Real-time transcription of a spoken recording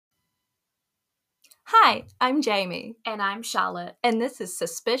Hi, I'm Jamie. And I'm Charlotte. And this is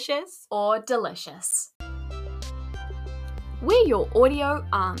Suspicious or Delicious. We're your audio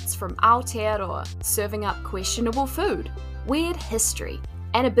aunts from Aotearoa, serving up questionable food, weird history,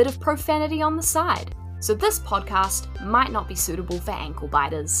 and a bit of profanity on the side. So this podcast might not be suitable for ankle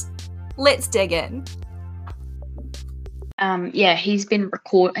biters. Let's dig in. He's been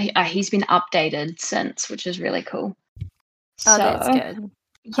he's been updated since, which is really cool. Oh, that's good.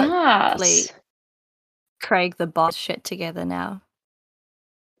 Yes. Craig the boss shit together now.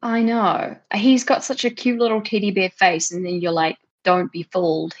 I know. He's got such a cute little teddy bear face, and then you're like, don't be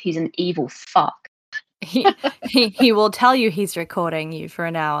fooled. He's an evil fuck. He will tell you he's recording you for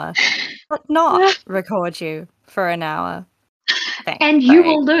an hour, but not record you for an hour. Thanks, and you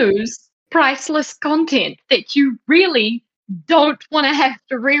will lose priceless content that you really don't want to have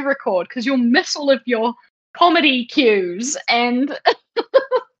to re-record because you'll miss all of your comedy cues and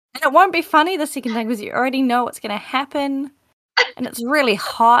it won't be funny the second time because you already know what's going to happen. And it's really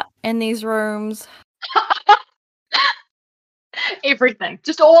hot in these rooms. Everything.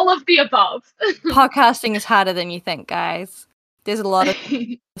 Just all of the above. Podcasting is harder than you think, guys. There's a lot of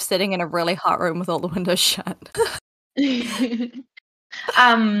sitting in a really hot room with all the windows shut.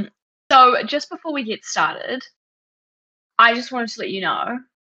 So just before we get started, I just wanted to let you know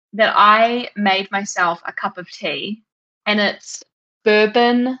that I made myself a cup of tea, and it's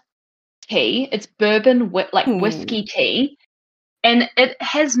bourbon tea. It's bourbon whiskey tea. And it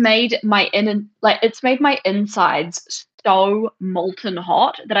has made my insides so molten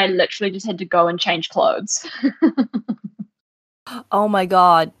hot that I literally just had to go and change clothes. Oh my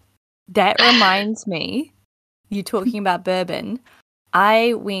god. That reminds me, you talking about bourbon.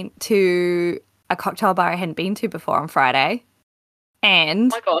 I went to a cocktail bar I hadn't been to before on Friday.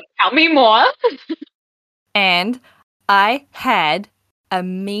 And oh my god, tell me more. And I had a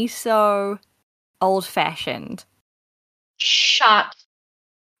miso old-fashioned. Shut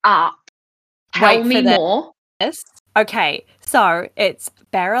up. Tell me more. Okay, so it's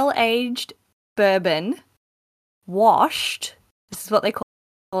barrel-aged bourbon, washed. This is what they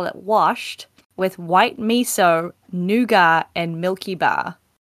call it, washed, with white miso, nougat, and Milky Bar.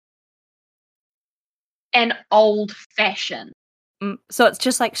 And old-fashioned. So it's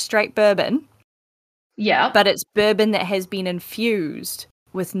just like straight bourbon. Yeah. But it's bourbon that has been infused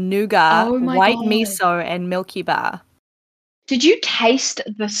with nougat, white miso, and Milky Bar. Did you taste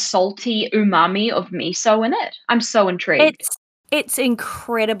the salty umami of miso in it? I'm so intrigued. It's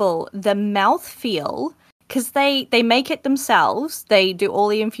incredible. The mouthfeel, because they make it themselves. They do all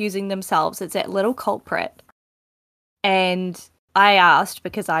the infusing themselves. It's at Little Culprit. And I asked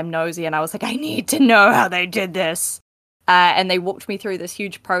because I'm nosy and I was like, I need to know how they did this. And they walked me through this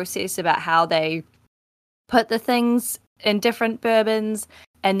huge process about how they put the things in different bourbons,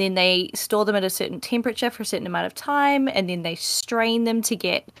 and then they store them at a certain temperature for a certain amount of time, and then they strain them to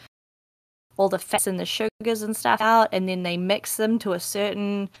get all the fats and the sugars and stuff out, and then they mix them to a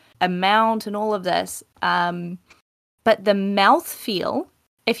certain amount and all of this. But the mouthfeel,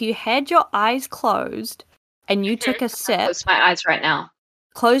 if you had your eyes closed and you took a sip... Close my eyes right now.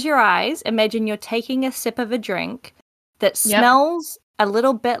 Close your eyes. Imagine you're taking a sip of a drink that smells a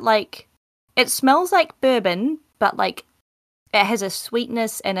little bit like... It smells like bourbon, but like it has a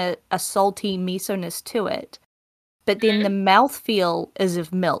sweetness and a salty miso-ness to it. But then the mouthfeel is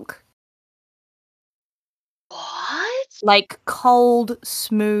of milk. What? Like cold,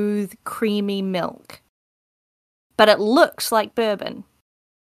 smooth, creamy milk. But it looks like bourbon.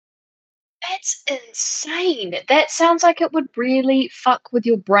 That's insane. That sounds like it would really fuck with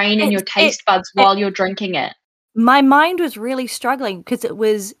your brain and your taste buds while you're drinking it. My mind was really struggling because it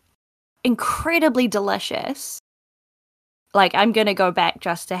was incredibly delicious. Like, I'm going to go back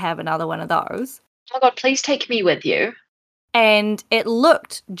just to have another one of those. Oh my god, please take me with you. And it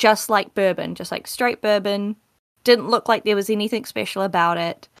looked just like bourbon, just like straight bourbon. Didn't look like there was anything special about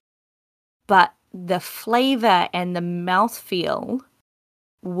it. But the flavor and the mouthfeel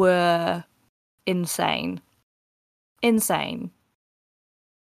were insane. Insane.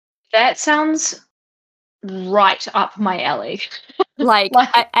 That sounds right up my alley.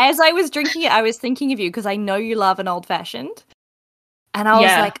 As I was drinking it, I was thinking of you because I know you love an old-fashioned. And I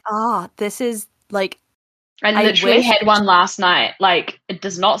was like, this is like... I literally had one last night. Like, it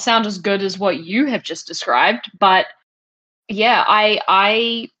does not sound as good as what you have just described, but yeah,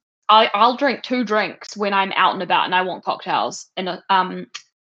 I'll drink 2 drinks when I'm out and about and I want cocktails. And a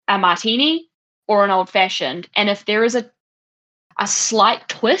martini or an old-fashioned. And if there is a slight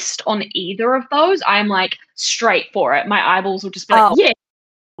twist on either of those, I'm like straight for it. My eyeballs will just be like, yeah.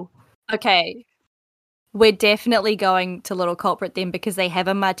 Okay. We're definitely going to Little Culprit then because they have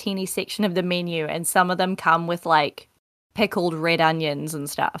a martini section of the menu and some of them come with like pickled red onions and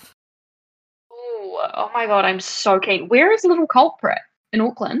stuff. Oh my god, I'm so keen. Where is Little Culprit? In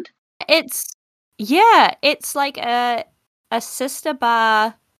Auckland? It's like a sister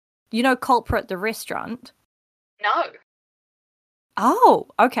bar. You know Culprit the restaurant? No. Oh,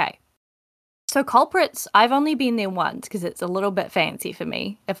 okay. So Culprit's, I've only been there once because it's a little bit fancy for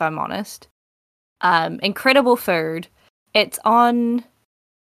me, if I'm honest. Incredible food. It's on...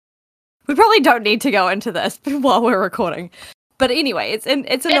 We probably don't need to go into this while we're recording. But anyway, it's in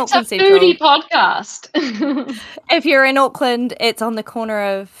Auckland Central. It's a foodie podcast. If you're in Auckland, it's on the corner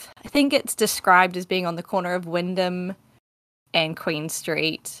of... I think it's described as being on the corner of Wyndham and Queen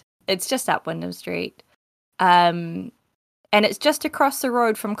Street. It's just up Wyndham Street. And it's just across the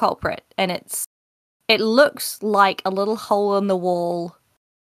road from Culprit. And it looks like a little hole in the wall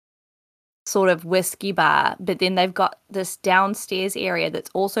sort of whiskey bar, but then they've got this downstairs area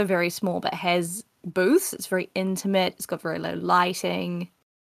that's also very small but has booths. It's very intimate. It's got very low lighting.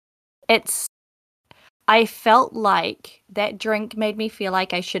 I felt like that drink made me feel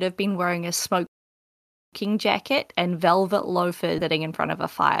like I should have been wearing a smoking jacket and velvet loafers sitting in front of a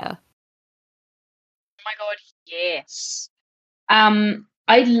fire. Oh my god, yes.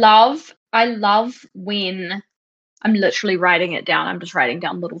 I love when I'm literally writing it down. I'm just writing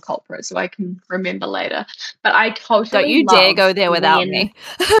down Little Culprit so I can remember later. But I totally Don't you dare go there without me.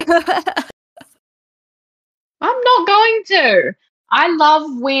 I'm not going to. I love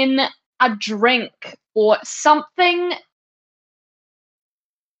when a drink or something.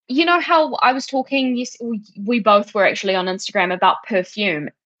 You know how I was talking, yes, we both were actually on Instagram about perfume.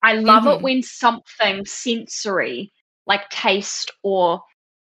 I love it when something sensory, like taste or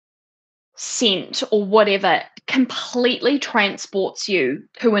scent or whatever, completely transports you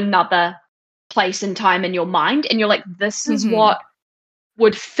to another place and time in your mind. And you're like, this is what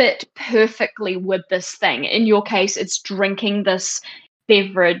would fit perfectly with this thing. In your case, it's drinking this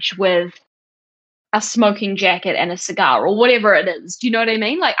beverage with a smoking jacket and a cigar or whatever it is. Do you know what I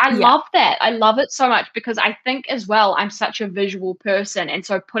mean? Like, I love that. I love it so much because I think as well, I'm such a visual person. And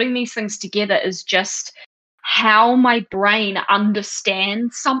so putting these things together is just how my brain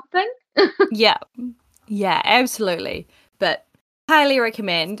understands something. Yeah, absolutely. But highly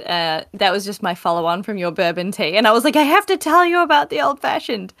recommend. That was just my follow-on from your bourbon tea. And I was like, I have to tell you about the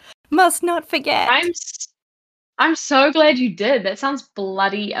old-fashioned. Must not forget. I'm so glad you did. That sounds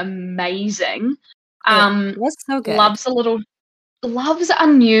bloody amazing. It was so good. Loves a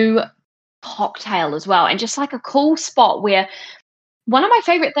new cocktail as well, and just like a cool spot where one of my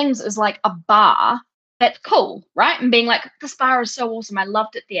favorite things is like a bar that's cool, right? And being like, this bar is so awesome, I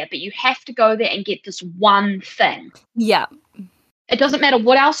loved it there, but you have to go there and get this one thing. Yeah. It doesn't matter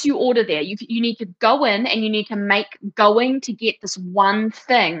what else you order there. You need to go in and you need to make going to get this one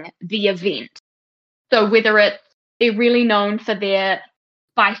thing the event. So whether they're really known for their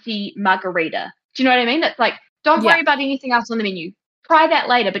spicy margarita. Do you know what I mean? That's like, don't worry about anything else on the menu. Try that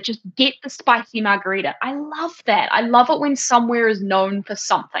later, but just get the spicy margarita. I love that. I love it when somewhere is known for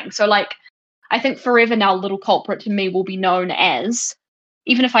something. So like, I think forever now, Little Culprit to me will be known as,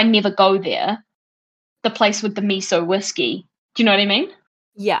 even if I never go there, the place with the miso whiskey. Do you know what I mean?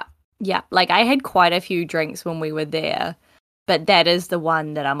 Yeah. Yeah. Like I had quite a few drinks when we were there, but that is the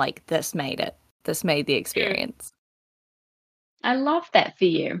one that I'm like, this made it. This made the experience. I love that for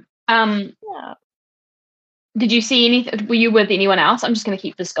you. Yeah. Did you see anything? Were you with anyone else? I'm just going to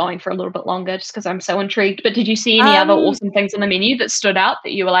keep this going for a little bit longer just because I'm so intrigued. But did you see any other awesome things on the menu that stood out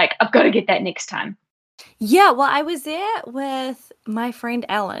that you were like, I've got to get that next time? Yeah, well, I was there with my friend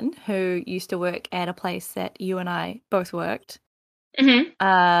Ellen, who used to work at a place that you and I both worked.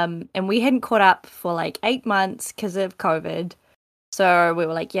 And we hadn't caught up for like 8 months because of COVID. So we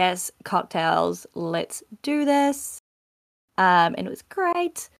were like, yes, cocktails, let's do this. And it was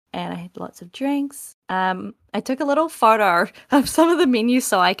great. And I had lots of drinks. I took a little photo of some of the menus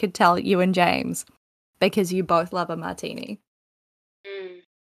so I could tell you and James, because you both love a martini.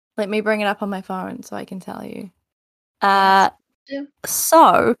 Let me bring it up on my phone so I can tell you.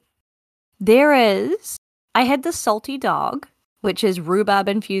 So I had the salty dog, which is rhubarb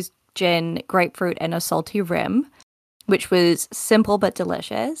infused gin, grapefruit, and a salty rim, which was simple but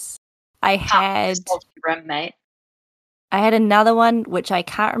delicious. I had salty rim, mate. I had another one, which I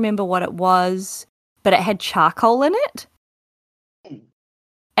can't remember what it was, but it had charcoal in it.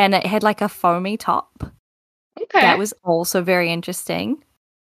 And it had like a foamy top. Okay. That was also very interesting.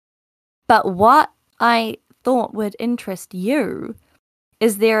 But what I thought would interest you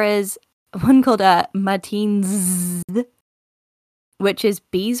is there is one called a Martins, which is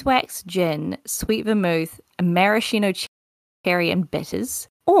beeswax gin, sweet vermouth, maraschino cherry, and bitters.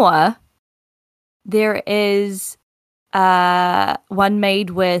 Or there is one made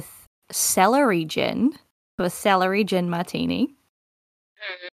with celery gin, a celery gin martini.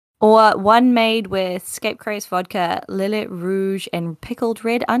 Or one made with scapegrace vodka, Lillet Rouge, and pickled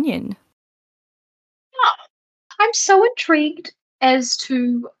red onion. I'm so intrigued as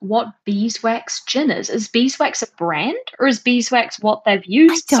to what beeswax gin is. Is beeswax a brand, or is beeswax what they've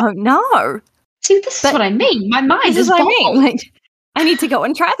used? I don't know. See, this is what I mean. My mind is what I boggled. mean. Like, I need to go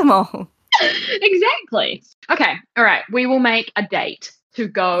and try them all. Exactly. All right. We will make a date to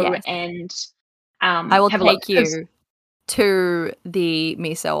go and I will have take a look, you to the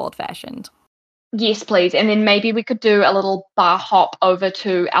miso old fashioned. Yes, please. And then maybe we could do a little bar hop over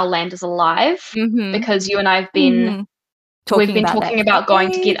to Our Land is Alive, because you and I have been talking about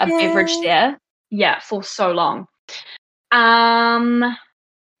going to get a beverage there. Yeah, for so long. And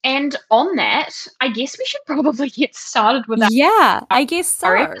on that, I guess we should probably get started with I guess so.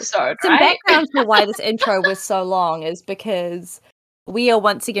 our episode. Some background for why this intro was so long is because we are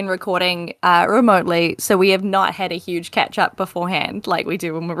once again recording remotely, so we have not had a huge catch up beforehand like we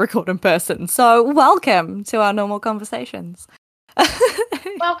do when we record in person. So welcome to our normal conversations.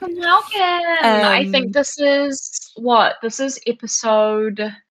 Welcome. I think this is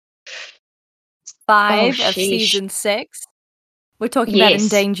episode 5 of season 6. We're talking about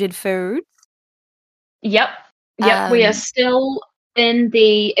endangered foods. Yep. We are still in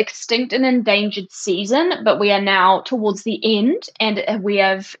the extinct and endangered season, but we are now towards the end, and we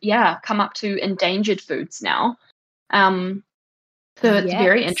have come up to endangered foods now. So it's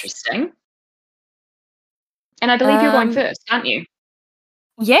very interesting. And I believe you're going first, aren't you?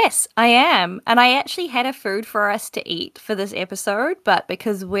 Yes, I am. And I actually had a food for us to eat for this episode, but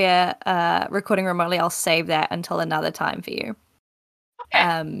because we're recording remotely, I'll save that until another time for you.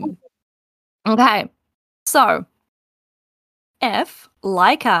 Okay. So, if,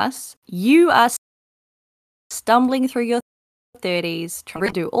 like us, you are stumbling through your 30s, trying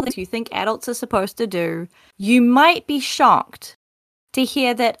to do all that you think adults are supposed to do, you might be shocked to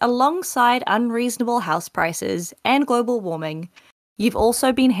hear that alongside unreasonable house prices and global warming, you've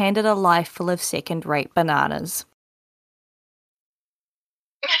also been handed a life full of second-rate bananas.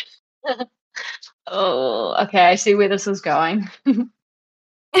 Oh, okay, I see where this is going.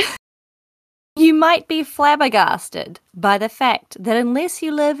 You might be flabbergasted by the fact that unless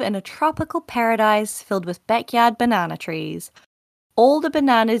you live in a tropical paradise filled with backyard banana trees, all the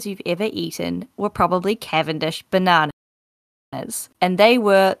bananas you've ever eaten were probably Cavendish bananas, and they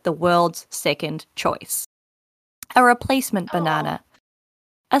were the world's second choice. A replacement banana.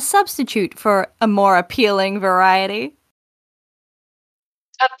 A substitute for a more appealing variety.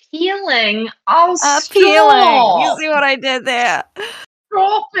 Appealing? Oh, appealing! You see what I did there?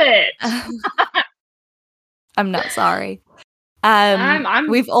 Stop it! I'm not sorry.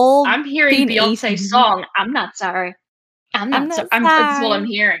 We've all. I'm hearing Beyonce's song. I'm not sorry. I'm not sorry. That's what I'm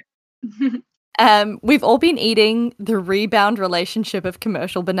hearing. We've all been eating the rebound relationship of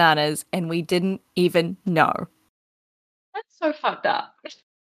commercial bananas, and we didn't even know. That's so fucked up.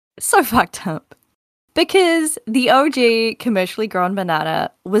 So fucked up. Because the OG commercially grown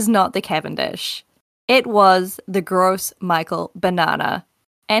banana was not the Cavendish. It was the gross Michael Banana,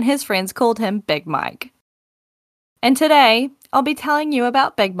 and his friends called him Big Mike. And today, I'll be telling you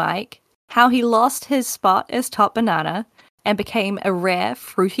about Big Mike, how he lost his spot as top banana, and became a rare,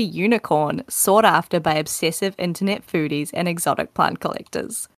 fruity unicorn sought after by obsessive internet foodies and exotic plant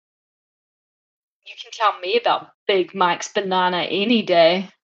collectors. You can tell me about Big Mike's banana any day.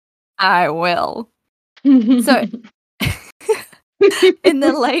 I will. So, in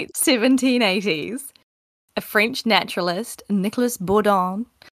the late 1780s, a French naturalist, Nicolas Bourdon,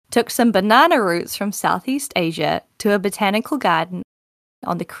 took some banana roots from Southeast Asia to a botanical garden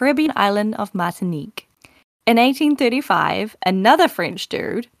on the Caribbean island of Martinique. In 1835, another French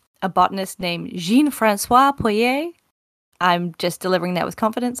dude, a botanist named Jean-François Pouillet, I'm just delivering that with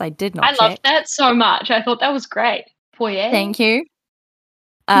confidence, I did not check. I loved that so much. I thought that was great. Pouillet. Thank you.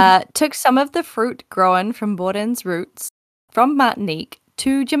 Took some of the fruit grown from Bourdon's roots from Martinique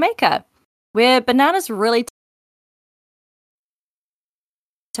to Jamaica, where bananas really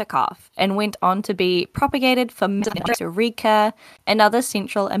took off and went on to be propagated from Costa Rica and other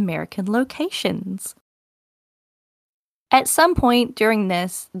Central American locations. At some point during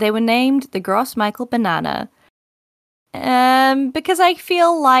this, they were named the Gros Michael banana, because I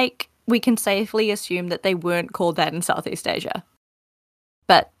feel like we can safely assume that they weren't called that in Southeast Asia.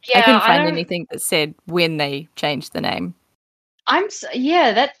 But I couldn't find anything that said when they changed the name.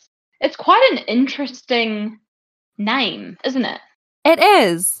 It's quite an interesting name, isn't it? It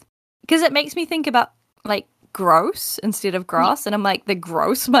is. Because it makes me think about, like, gross instead of grass. And I'm like, the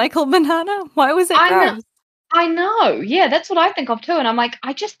gross Michael banana? Why was it gross? I know. Yeah, that's what I think of too. And I'm like,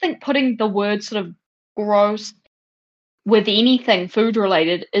 I just think putting the word sort of gross with anything food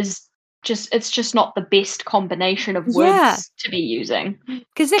related is it's just not the best combination of words to be using.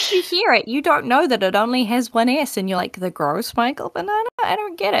 Because if you hear it, you don't know that it only has one S and you're like, the gross Michael banana? I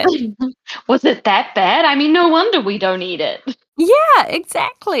don't get it. Was it that bad? I mean, no wonder we don't eat it. Yeah,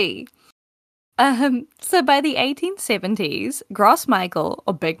 exactly. So by the 1870s, Gross Michael,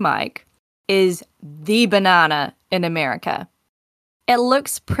 or Big Mike, is the banana in America. It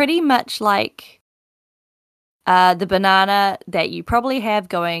looks pretty much like the banana that you probably have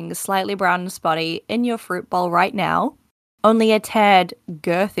going slightly brown and spotty in your fruit bowl right now, only a tad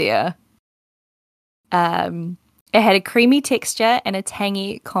girthier. It had a creamy texture and a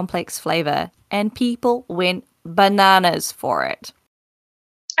tangy, complex flavor, and people went bananas for it.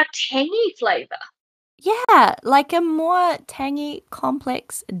 A tangy flavor? Yeah, like a more tangy,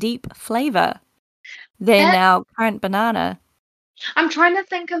 complex, deep flavor than our current banana. I'm trying to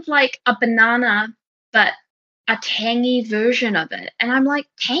think of like a banana, but a tangy version of it. And I'm like,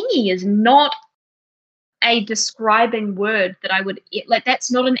 tangy is not a describing word that I would like.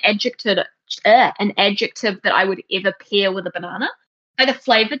 That's not an adjective that I would ever pair with a banana. Like the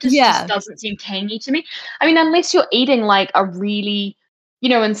flavor just doesn't seem tangy to me. I mean, unless you're eating like a really,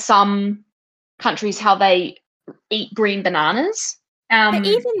 in some countries how they eat green bananas. But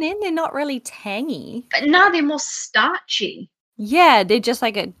even then, they're not really tangy. But no, they're more starchy. Yeah, they're just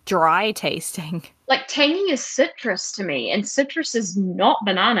like a dry tasting. Like tangy is citrus to me, and citrus is not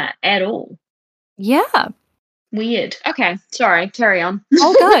banana at all. Yeah. Weird. Okay, sorry, carry on.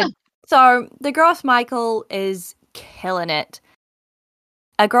 Oh, good. So the Gross Michael is killing it.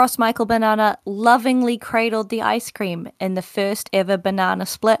 A Gross Michael banana lovingly cradled the ice cream in the first ever banana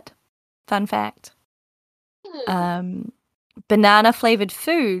split. Fun fact. Banana flavored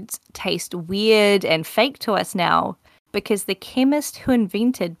foods taste weird and fake to us now because the chemist who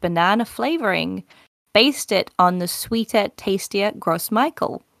invented banana flavoring based it on the sweeter, tastier Gross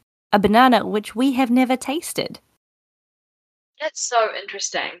Michael, a banana which we have never tasted. That's so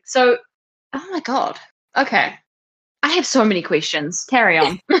interesting. So, oh my god. Okay. I have so many questions. Carry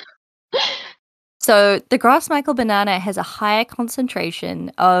on. So, the Gross Michael banana has a higher concentration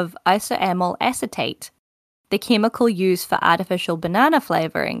of isoamyl acetate, the chemical used for artificial banana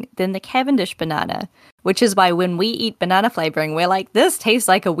flavoring, than the Cavendish banana, which is why when we eat banana flavoring, we're like, this tastes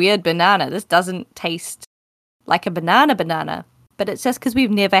like a weird banana. This doesn't taste like a banana. But it's just because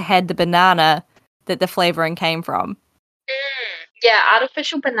we've never had the banana that the flavoring came from. Yeah,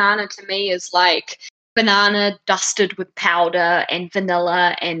 artificial banana to me is like banana dusted with powder and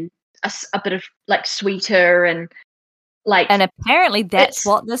vanilla and a bit of like sweeter and like. And apparently that's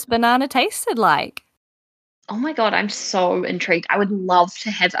what this banana tasted like. Oh my god, I'm so intrigued. I would love to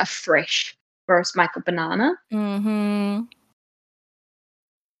have a fresh Gross Michael banana. Mm-hmm.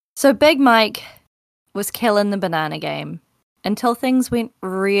 So Big Mike was killing the banana game until things went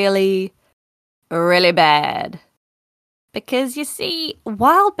really, really bad. Because you see,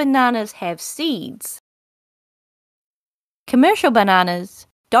 wild bananas have seeds. Commercial bananas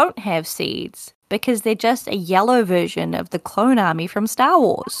don't have seeds because they're just a yellow version of the clone army from Star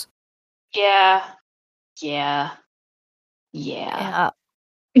Wars. Yeah. They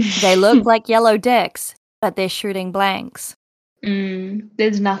look like yellow dicks, but they're shooting blanks.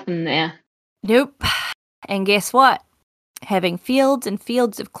 There's nothing there. Nope. And guess what? Having fields and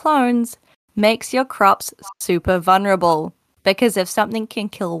fields of clones makes your crops super vulnerable. Because if something can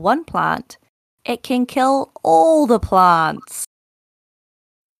kill one plant, it can kill all the plants.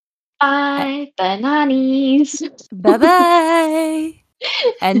 Bye, bananas. Bye-bye.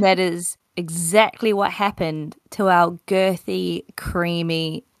 And that is exactly what happened to our girthy,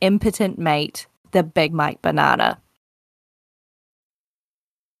 creamy, impotent mate, the Big Mike banana.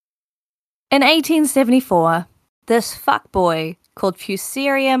 In 1874, this fuckboy called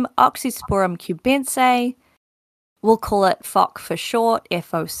Fusarium oxysporum cubense, we'll call it FOC for short,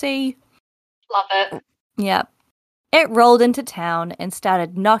 FOC. Love it. Yeah. It rolled into town and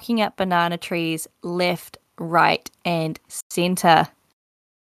started knocking up banana trees left, right, and center.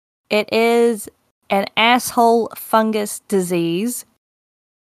 It is an asshole fungus disease,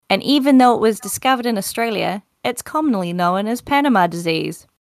 and even though it was discovered in Australia, it's commonly known as Panama disease.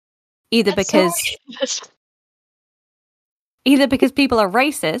 Either because people are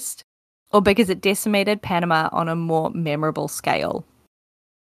racist, or because it decimated Panama on a more memorable scale.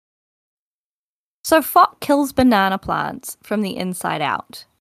 So FOC kills banana plants from the inside out.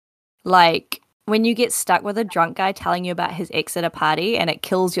 Like, when you get stuck with a drunk guy telling you about his ex at a party and it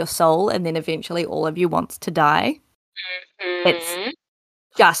kills your soul and then eventually all of you wants to die. It's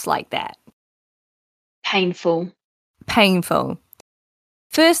just like that. Painful.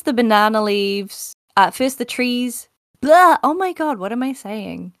 First the banana leaves, first the trees. Blah, oh my god, what am I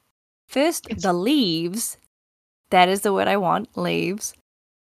saying? First the leaves. That is the word I want, leaves.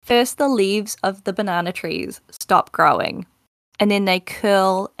 First the leaves of the banana trees stop growing. And then they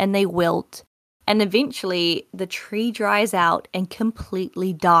curl and they wilt. And eventually the tree dries out and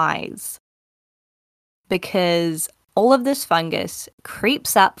completely dies. Because all of this fungus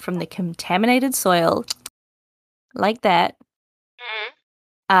creeps up from the contaminated soil, like that,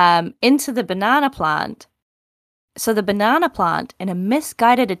 into the banana plant. So the banana plant, in a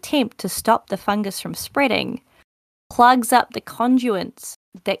misguided attempt to stop the fungus from spreading, plugs up the conduits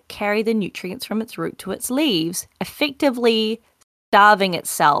that carry the nutrients from its root to its leaves, effectively starving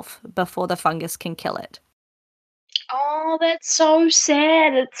itself before the fungus can kill it. Oh, that's so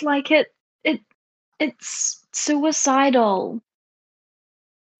sad. It's like it's suicidal.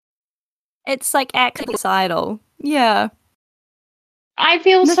 It's like accidental. Yeah. I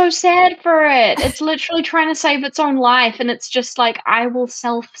feel so sad for it. It's literally trying to save its own life, and it's just like, I will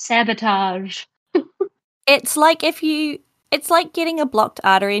self-sabotage. It's like getting a blocked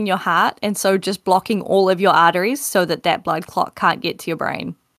artery in your heart, and so just blocking all of your arteries so that blood clot can't get to your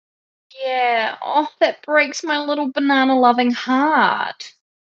brain. Yeah. Oh, that breaks my little banana-loving heart.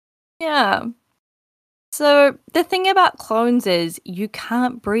 Yeah. So the thing about clones is you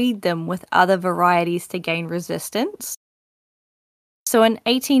can't breed them with other varieties to gain resistance. So in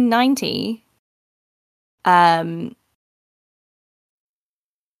 1890,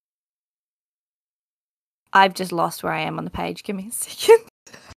 I've just lost where I am on the page. Give me a second.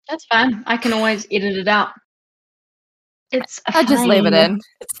 That's fine. I can always edit it out. I'll just leave it in.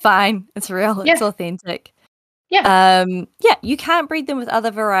 It's fine. It's real. Yeah. It's authentic. Yeah. Yeah, you can't breed them with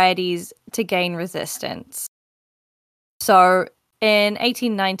other varieties to gain resistance. So in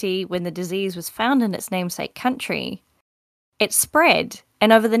 1890, when the disease was found in its namesake country, it spread.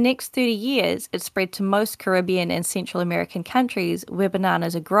 And over the next 30 years, it spread to most Caribbean and Central American countries where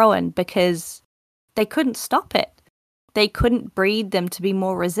bananas are grown because they couldn't stop it. They couldn't breed them to be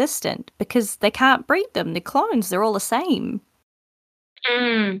more resistant because they can't breed them. They're clones. They're all the same.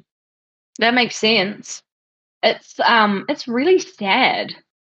 That makes sense. It's really sad.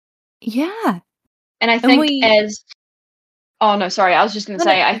 Yeah. And I think oh no, sorry, I was just gonna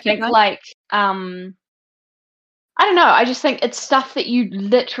say, I think I don't know, I just think it's stuff that you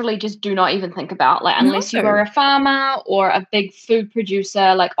literally just do not even think about. Like, unless you are a farmer or a big food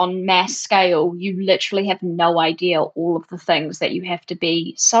producer, like on mass scale, you literally have no idea all of the things that you have to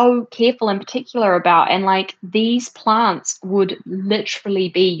be so careful and particular about. And like, these plants would literally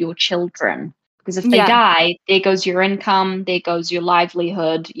be your children. Because if they die, there goes your income, there goes your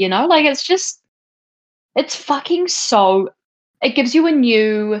livelihood, you know? Like, it's fucking so... It gives you a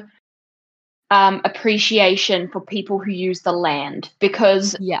new appreciation for people who use the land.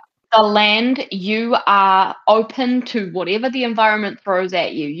 Because the land, you are open to whatever the environment throws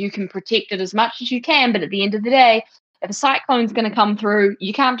at you. You can protect it as much as you can, but at the end of the day, if a cyclone's going to come through,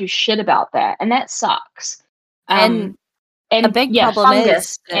 you can't do shit about that. And that sucks. And a big problem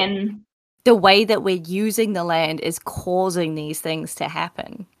fungus is the way that we're using the land is causing these things to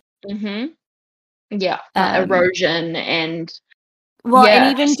happen. Yeah, erosion and... Well,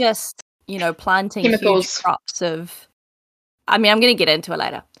 and even just, you know, planting chemicals. Huge crops of... I mean, I'm going to get into it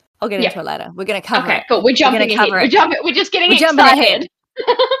later. I'll get into it later. We're going to cover it. Okay, cool. We're jumping ahead. We're just getting excited.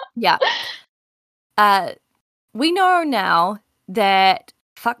 Yeah. We know now that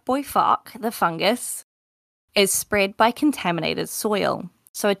fuckboy fuck, the fungus, is spread by contaminated soil.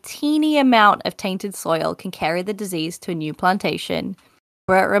 So a teeny amount of tainted soil can carry the disease to a new plantation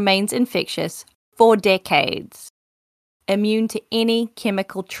where it remains infectious for decades, immune to any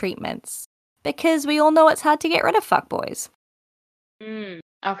chemical treatments, because we all know it's hard to get rid of fuckboys.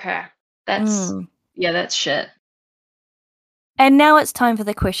 Okay. That's shit. And now it's time for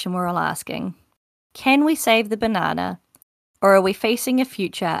the question we're all asking. Can we save the banana, or are we facing a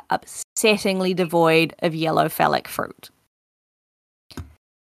future upsettingly devoid of yellow phallic fruit?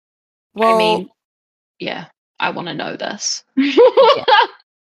 Well, I mean, yeah, I want to know this.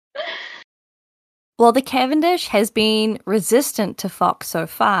 While the Cavendish has been resistant to fox so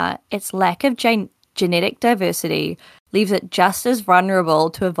far, its lack of genetic diversity leaves it just as vulnerable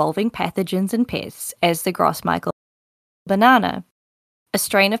to evolving pathogens and pests as the Grossmichael banana. A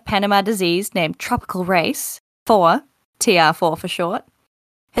strain of Panama disease named Tropical Race 4, TR4 for short,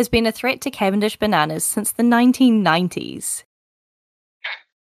 has been a threat to Cavendish bananas since the 1990s.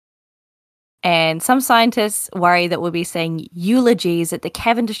 And some scientists worry that we'll be saying eulogies at the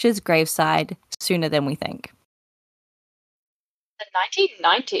Cavendish's graveside sooner than we think. The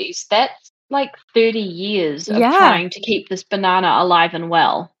 1990s, that's like 30 years of trying to keep this banana alive and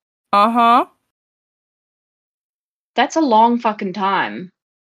well. Uh-huh. That's a long fucking time.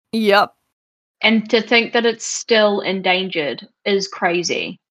 Yep. And to think that it's still endangered is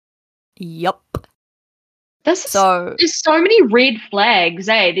crazy. Yep. There's so many red flags,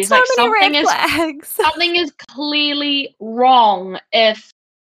 eh? There's so like many red flags. Something is clearly wrong if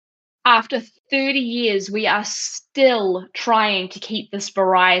after 30 years we are still trying to keep this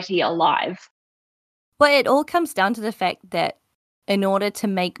variety alive. But it all comes down to the fact that in order to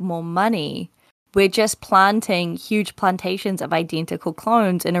make more money, we're just planting huge plantations of identical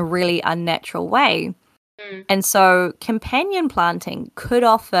clones in a really unnatural way. And so companion planting could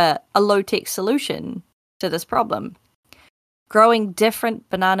offer a low-tech solution to this problem. Growing different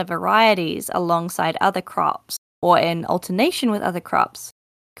banana varieties alongside other crops or in alternation with other crops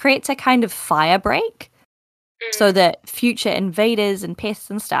creates a kind of fire break so that future invaders and pests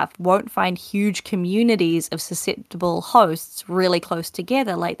and stuff won't find huge communities of susceptible hosts really close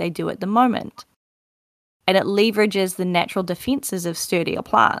together like they do at the moment. And it leverages the natural defenses of sturdier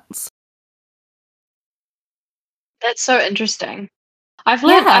plants. That's so interesting. I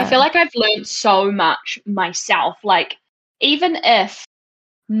feel like I've learned so much myself. Like, even if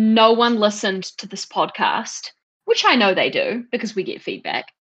no one listened to this podcast, which I know they do because we get feedback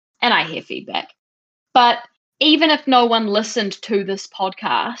and I hear feedback, but even if no one listened to this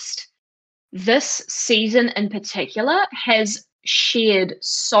podcast, this season in particular has shared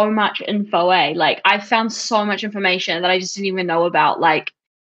so much info, Like, I found so much information that I just didn't even know about, like,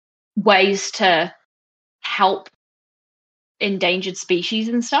 ways to help endangered species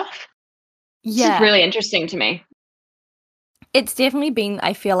and stuff. This is really interesting to me. It's definitely been,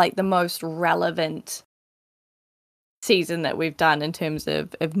 I feel like, the most relevant season that we've done in terms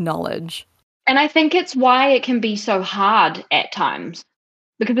of knowledge. And I think it's why it can be so hard at times.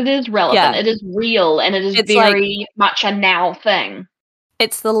 Because it is relevant, it is real, and it is very much a now thing.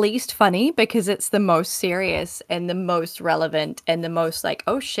 It's the least funny because it's the most serious and the most relevant and the most like,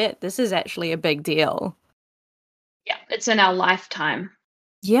 oh shit, this is actually a big deal. Yeah, it's in our lifetime.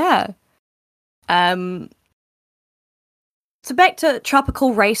 Yeah. So back to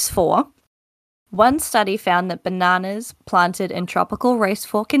tropical race 4. One study found that bananas planted in tropical race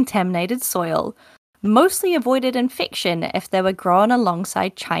 4 contaminated soil mostly avoided infection if they were grown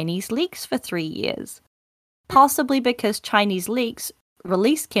alongside Chinese leeks for 3 years, possibly because Chinese leeks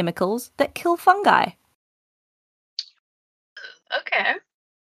release chemicals that kill fungi. Okay.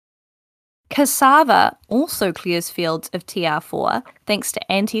 Cassava also clears fields of TR4 thanks to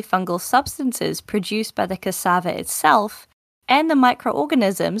antifungal substances produced by the cassava itself and the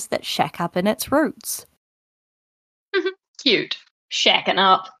microorganisms that shack up in its roots. Cute. Shacking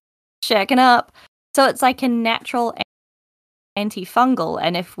up. Shacking up. So it's like a natural antifungal,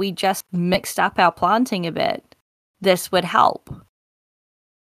 and if we just mixed up our planting a bit, this would help.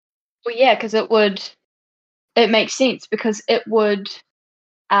 Well, yeah, because it makes sense, because it would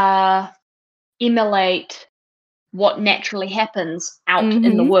emulate what naturally happens out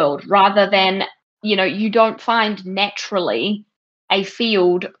in the world, rather than, you don't find naturally a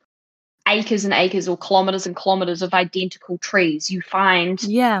field acres and acres or kilometers and kilometers of identical trees. You find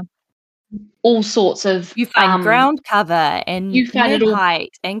all sorts of ground cover and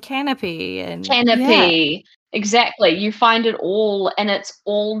mid-height and canopy exactly. You find it all, and it's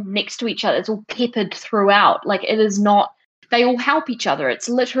all next to each other. It's all peppered throughout. Like, it is not, they all help each other. It's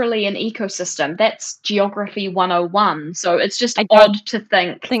literally an ecosystem. That's geography 101. So it's just odd to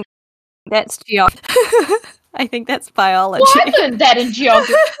think that's geography. I think that's biology. Well, I learned that in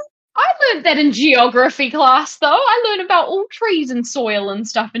geography. I learned that in geography class, though. I learned about all trees and soil and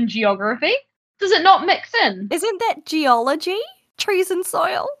stuff in geography. Does it not mix in? Isn't that geology? Trees and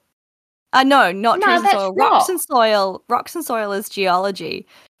soil? No, not trees and soil. Rocks and soil. Rocks and soil is geology.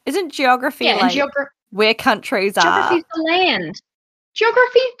 Isn't geography where countries are? Geography's the land.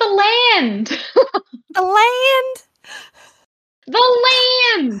 Geography's the land. The land. The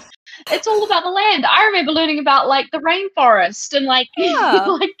land. It's all about the land. I remember learning about, like, the rainforest and, like,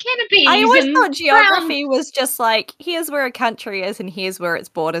 like canopies. I always thought geography was just like, here's where a country is and here's where its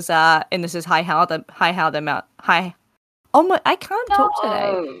borders are, and this is how the mountain. Oh my! I can't talk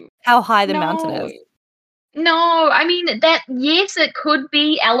today. How high the mountain is. No, I mean that. Yes, it could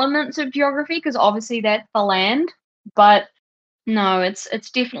be elements of geography because obviously that's the land, but no, it's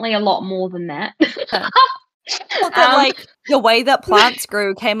definitely a lot more than that. That, like, the way that plants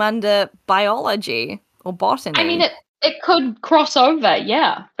grew came under biology or botany. I mean, it could cross over,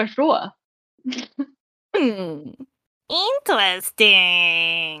 yeah, for sure.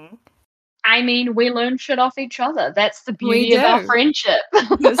 Interesting. I mean, we learn shit off each other. That's the We beauty of our do. friendship.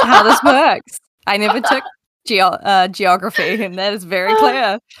 That's how this works. I never took geography, and that is very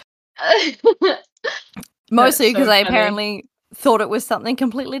clear. Mostly so because I funny. apparently thought it was something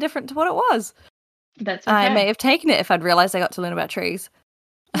completely different to what it was. That's okay. I may have taken it if I'd realized I got to learn about trees.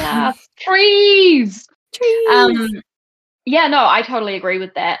 Yeah, trees. Trees. Yeah, no, I totally agree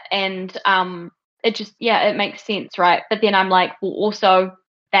with that. And it just, yeah, it makes sense, right? But then I'm like, well, also,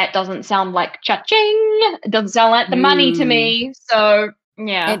 that doesn't sound like cha-ching. It doesn't sound like the money to me. So,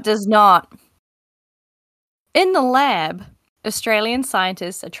 yeah. It does not. In the lab, Australian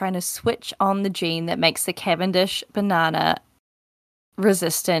scientists are trying to switch on the gene that makes the Cavendish banana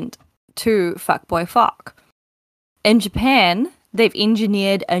resistant to fuckboy fuck. In Japan, they've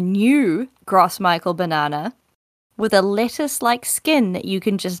engineered a new Gross-Michael banana with a lettuce-like skin that you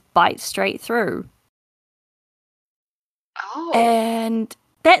can just bite straight through. Oh. And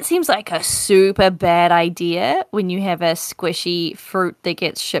that seems like a super bad idea when you have a squishy fruit that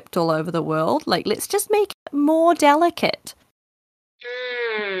gets shipped all over the world. Like, let's just make it more delicate.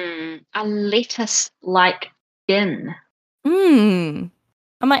 A lettuce-like skin.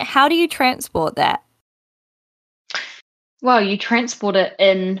 I'm like, how do you transport that? Well, you transport it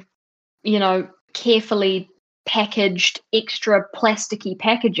in, carefully packaged, extra plasticky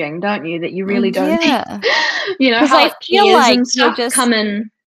packaging, don't you? That you really don't Yeah. need. How I feel pears like and you're stuff just come in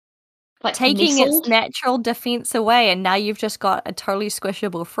like taking nestled. its natural defense away, and now you've just got a totally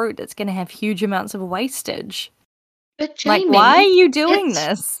squishable fruit that's going to have huge amounts of wastage. But Jamie, like, why are you doing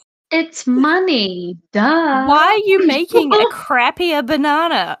this? It's money, duh. Why are you making a crappier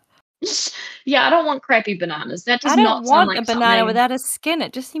banana? Yeah, I don't want crappy bananas. That does I don't not want sound like a banana something... without a skin.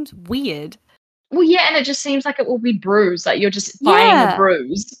 It just seems weird. Well, yeah, and it just seems like it will be bruised. Like you're just buying a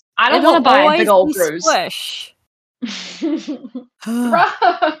bruise. I don't want to buy a big old bruise. Squish.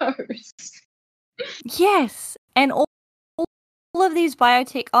 Gross. Yes, and all of these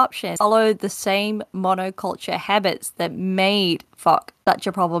biotech options follow the same monoculture habits that made fuck such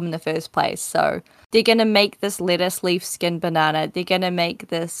a problem in the first place. So they're going to make this lettuce leaf skin banana. They're going to make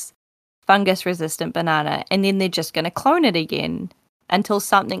this fungus resistant banana, and then they're just going to clone it again until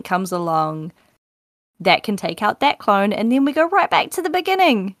something comes along that can take out that clone, and then we go right back to the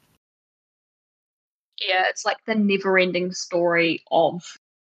beginning. Yeah, it's like the never-ending story of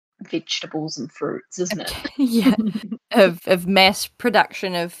vegetables and fruits, isn't it? Yeah, of mass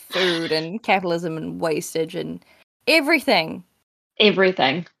production of food and capitalism and wastage and everything.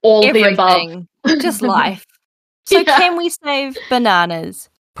 All the above. Just life. So Can we save bananas?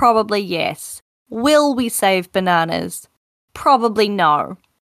 Probably yes. Will we save bananas? Probably no.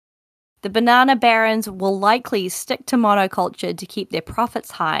 The banana barons will likely stick to monoculture to keep their profits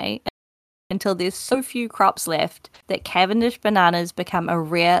high until there's so few crops left that Cavendish bananas become a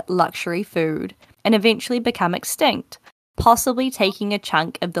rare luxury food and eventually become extinct, possibly taking a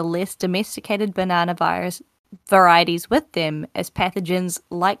chunk of the less domesticated banana varieties with them as pathogens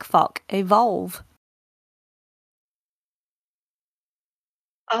like phoc evolve.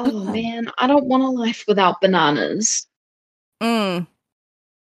 Oh man, I don't want a life without bananas.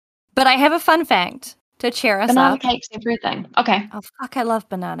 But I have a fun fact to cheer us Banana up. cake's everything. Okay. Oh fuck, I love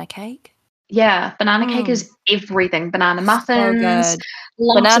banana cake. Yeah, banana cake is everything. Banana muffins, so good.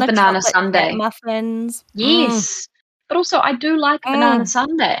 Lots of banana sundae. Muffins. Yes. But also I do like banana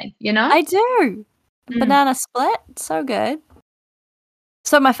sundae, I do. Banana split, so good.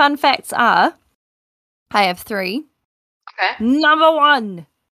 So my fun facts are, I have 3. Okay. Number 1,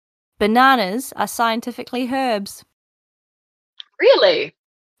 bananas are scientifically herbs. Really?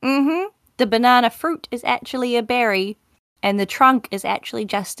 The banana fruit is actually a berry, and the trunk is actually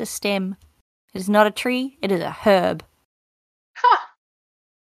just a stem. It is not a tree, it is a herb. Huh.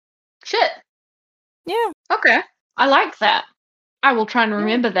 Shit. Yeah. Okay. I like that. I will try and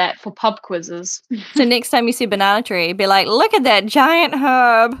remember that for pub quizzes. So next time you see a banana tree, be like, look at that giant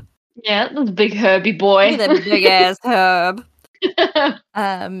herb. Yeah, that's a big herby boy. Look at that big ass herb.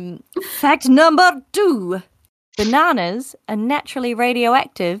 Fact number 2. Bananas are naturally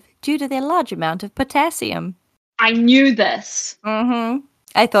radioactive due to their large amount of potassium. I knew this. I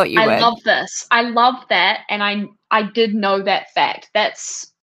thought you would. I love this. I love that, and I did know that fact.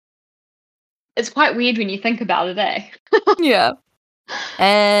 It's quite weird when you think about it, eh? Yeah.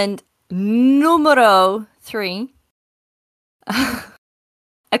 And numero 3.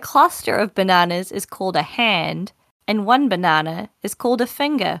 A cluster of bananas is called a hand, and one banana is called a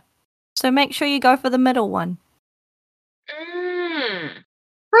finger. So make sure you go for the middle one.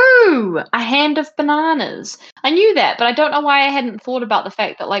 you! A hand of bananas. I knew that, but I don't know why I hadn't thought about the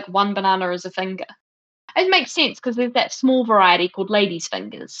fact that like one banana is a finger. It makes sense because there's that small variety called lady's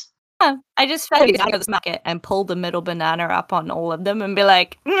fingers. Yeah, I just felt like I'd go to the market and pull the middle banana up on all of them and be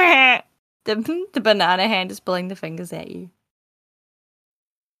like, "Meh." The banana hand is pulling the fingers at you.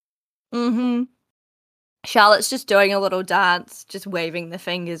 Mm-hmm. Charlotte's just doing a little dance, just waving the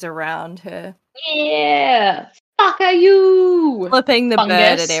fingers around her. Yeah. Fuck are you? Flipping the bird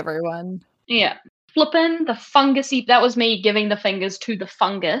Fungus. at everyone. Yeah. Flipping the fungusy. That was me giving the fingers to the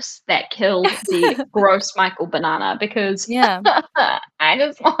fungus that killed the gross Michael banana because Yeah. I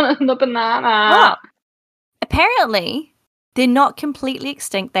just wanted the banana. Oh. Apparently, they're not completely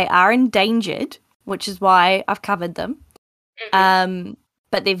extinct. They are endangered, which is why I've covered them.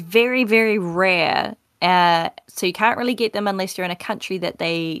 But they're very, very rare. So you can't really get them unless you're in a country that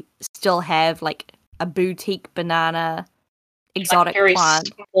they still have like a boutique banana exotic like plant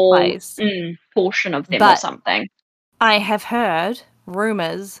small, place. Portion of them or something. I have heard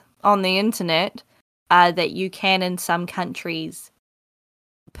rumors on the internet that you can in some countries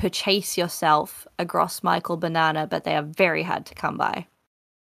purchase yourself a Gross Michael banana, but they are very hard to come by.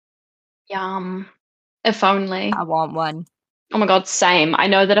 Yum. If only. I want one. Oh my god, same. I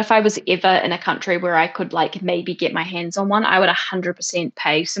know that if I was ever in a country where I could like maybe get my hands on one, I would 100%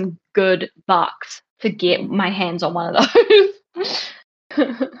 pay some good bucks to get my hands on one of those.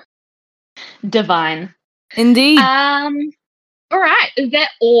 Divine. Indeed. All right. Is that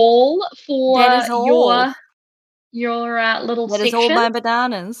all for that is all. your little that section? That is all my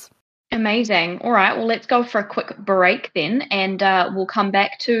bananas. Amazing. All right. Well, let's go for a quick break then, and we'll come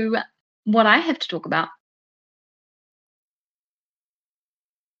back to what I have to talk about.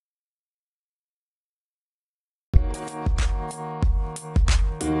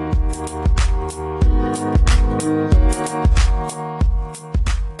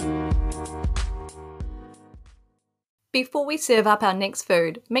 Before we serve up our next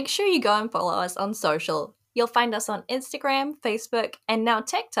food, make sure you go and follow us on social. You'll find us on Instagram, Facebook, and now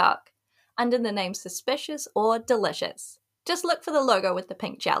TikTok under the name Suspicious or Delicious. Just look for the logo with the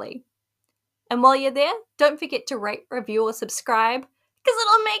pink jelly. And while you're there, don't forget to rate, review, or subscribe because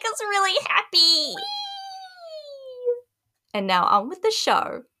it'll make us really happy. Whee! And now on with the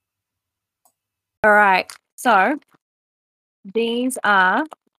show. All right. So these are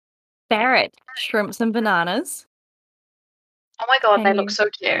Barrett shrimps and bananas. Oh my god, they look so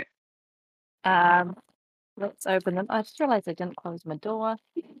cute. Let's open them. I just realized I didn't close my door.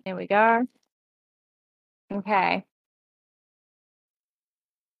 There we go. Okay.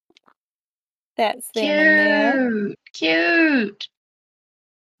 That's them in there. Cute.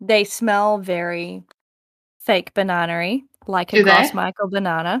 They smell very fake banana-y, like a Gross Michael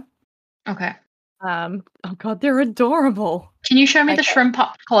banana. Okay. Oh god, they're adorable. Can you show me the shrimp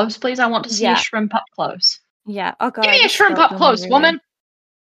up close, please? I want to see a shrimp up close. Yeah. Oh god. Give me a shrimp up close, woman.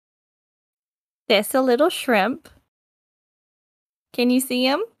 There's a little shrimp. Can you see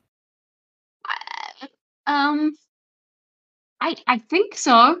him? I think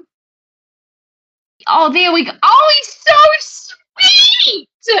so. Oh, there we go. Oh, he's so sweet.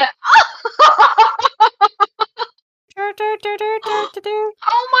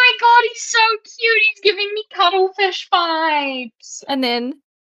 Oh my god, he's so cute. He's giving me cuttlefish vibes. And then,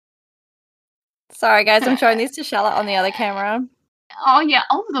 sorry guys, I'm showing these to Charlotte on the other camera. Oh yeah.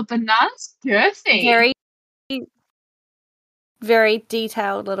 Oh, the banana's girthy. Very, very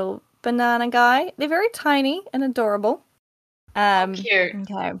detailed little banana guy. They're very tiny and adorable. Cute.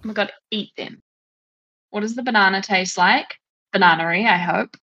 Okay. Oh my god, eat them. What does the banana taste like? Banana-y, I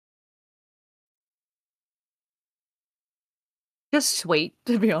hope. Just sweet,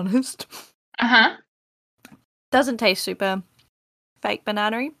 to be honest. Uh-huh. Doesn't taste super fake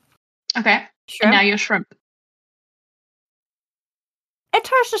banana-y. Okay. Shrimp. And now your shrimp. It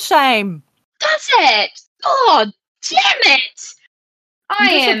tastes the same. Does it? God damn it!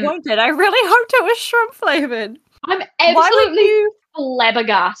 I'm disappointed. I really hoped it was shrimp flavored. I'm absolutely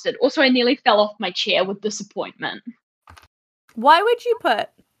flabbergasted. Also, I nearly fell off my chair with disappointment. Why would you put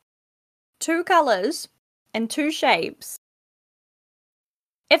 2 colors and 2 shapes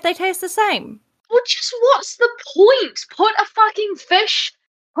if they taste the same? Well, just what's the point? Put a fucking fish,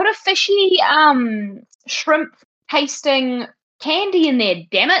 put a fishy, shrimp tasting candy in there,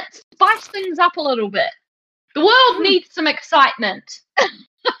 damn it. Spice things up a little bit. The world needs some excitement.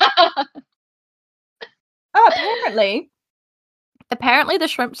 Oh, apparently the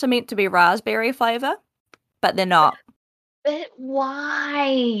shrimps are meant to be raspberry flavor, but they're not. But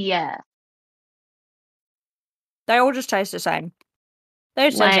why? They all just taste the same. They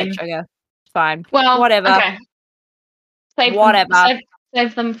just taste like sugar. It's fine. Well, whatever. Okay. Whatever.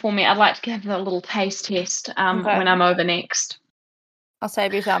 Save them for me. I'd like to give a little taste test Okay. when I'm over next. I'll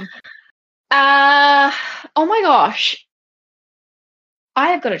save you some. Oh my gosh.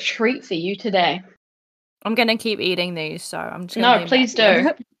 I have got a treat for you today. I'm gonna keep eating these, so I'm just gonna No, please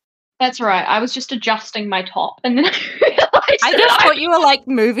do. That's right. I was just adjusting my top, and then I realized I just thought you were like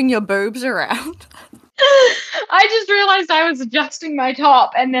moving your boobs around. I just realized I was adjusting my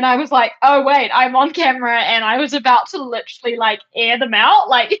top, and then I was like, "Oh wait, I'm on camera," and I was about to literally like air them out,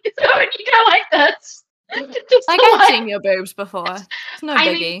 like so when you go like this. Just Like I've seen your boobs before. It's no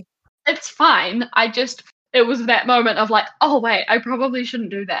biggie. mean, it's fine. It was that moment of like, oh wait, I probably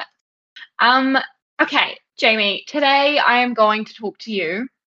shouldn't do that. Okay, Jamie, today I am going to talk to you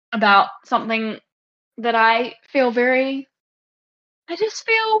about something that I feel it just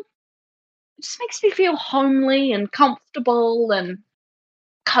makes me feel homely and comfortable and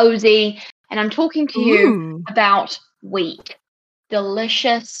cozy. And I'm talking to you about wheat.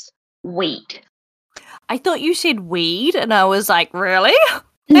 Delicious wheat. I thought you said weed, and I was like, really?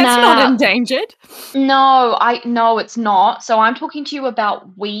 That's not endangered. No, it's not. So I'm talking to you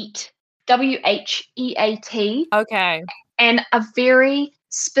about wheat, WHEAT. Okay. And a very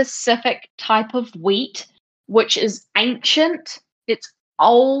specific type of wheat, which is ancient. It's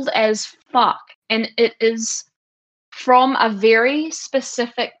old as fuck. And it is from a very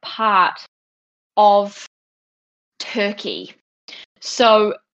specific part of Turkey.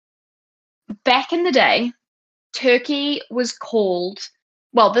 So back in the day, Turkey was called,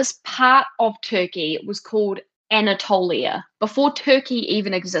 this part of Turkey was called Anatolia before Turkey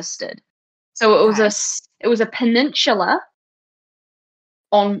even existed. So it was a peninsula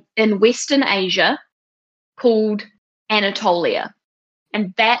in Western Asia called Anatolia.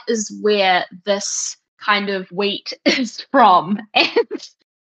 And that is where this kind of wheat is from. And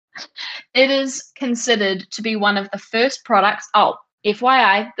it is considered to be one of the first products. Oh,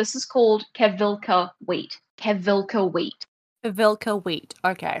 FYI, this is called Kavilka wheat. Kavilka wheat. Kavilka wheat.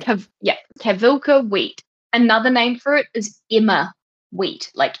 Okay. Kavilka wheat. Another name for it is Emmer wheat,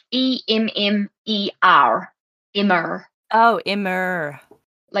 like EMMER. Emmer. Oh, Emmer.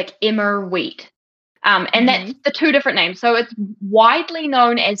 Like Emmer wheat. And that's the two different names. So it's widely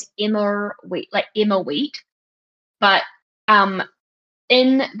known as Emmer wheat, like Emmer wheat. But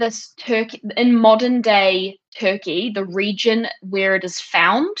in modern day Turkey, the region where it is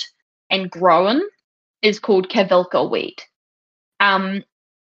found and grown is called Kavilka wheat. And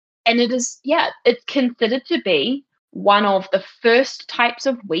it's considered to be one of the first types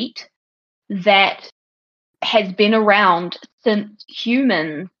of wheat that has been around since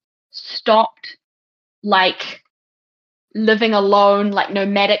humans stopped like living alone, like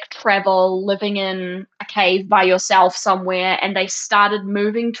nomadic travel, living in a cave by yourself somewhere, and they started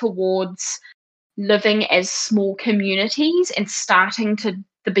moving towards living as small communities and starting to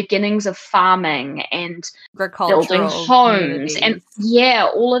the beginnings of farming and building homes and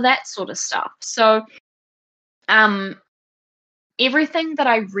all of that sort of stuff. So everything that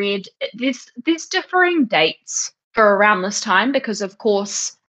I read, there's differing dates for around this time because of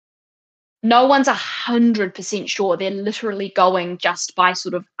course no one's 100% sure. They're literally going just by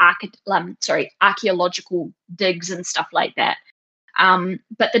sort of archaeological digs and stuff like that.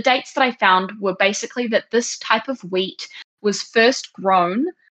 But the dates that I found were basically that this type of wheat was first grown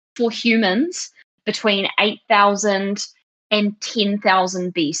for humans between 8,000 and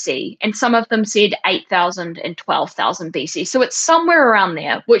 10,000 BC. And some of them said 8,000 and 12,000 BC. So it's somewhere around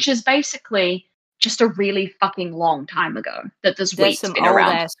there, which is basically just a really fucking long time ago that this wheat's been around.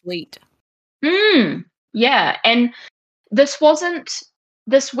 Old ass wheat. Yeah, and this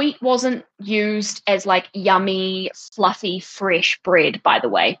wheat wasn't used as like yummy, fluffy, fresh bread, by the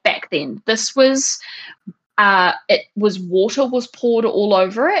way, back then. This was water was poured all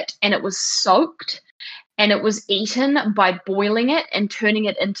over it and it was soaked and it was eaten by boiling it and turning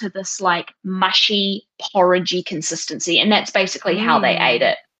it into this like mushy, porridgey consistency. And that's basically how they ate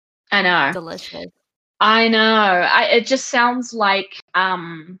it. I know. Delicious. I know. It just sounds like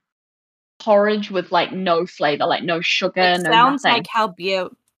porridge with like no flavor, like no sugar, it no sounds nothing. Like how beer,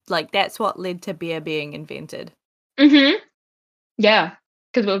 like that's what led to beer being invented. Yeah,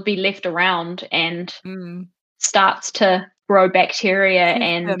 because it would be left around and starts to grow bacteria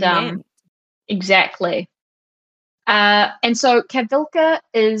and exactly. And so Kavilka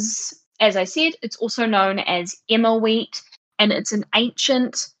is, as I said, it's also known as Emmer wheat, and it's an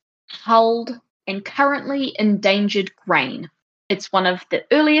ancient, hulled, and currently endangered grain. It's one of the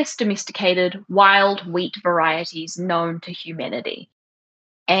earliest domesticated wild wheat varieties known to humanity.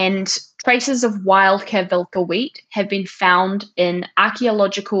 And traces of wild Kavilka wheat have been found in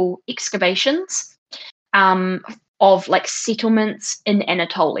archaeological excavations of like settlements in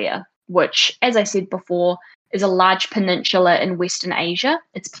Anatolia, which, as I said before, is a large peninsula in Western Asia.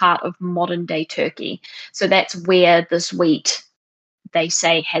 It's part of modern day Turkey. So that's where this wheat, they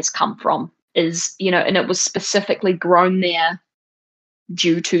say, has come from, is, and it was specifically grown there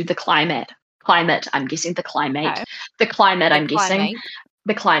due to the climate. I'm guessing the climate. Okay. The climate, I'm guessing. Climate.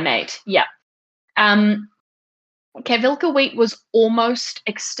 The climate, yeah. Kavilka wheat was almost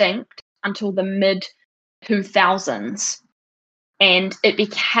extinct until the mid-2000s. And it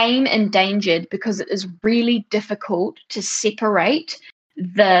became endangered because it is really difficult to separate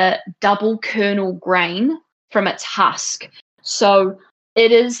the double kernel grain from its husk. So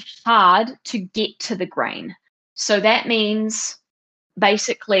it is hard to get to the grain. So that means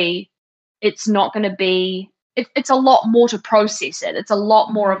basically it's not going to be, it's a lot more to process it. It's a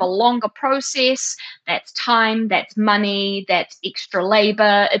lot more of a longer process. That's time, that's money, that's extra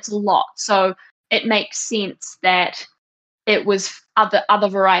labor. It's a lot. So it makes sense that it was other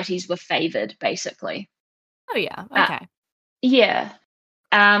varieties were favored, basically. Oh yeah, okay. Yeah.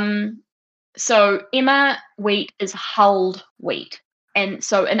 So Emma wheat is hulled wheat. And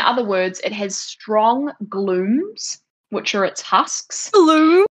so in other words, it has strong glooms, which are its husks.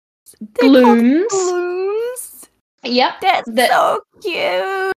 Glooms? Glooms. Glooms? Yep. That's so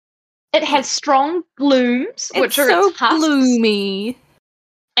cute. It has strong glooms, which are so its husks. Gloomy.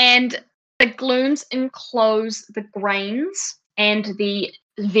 And the glooms enclose the grains and the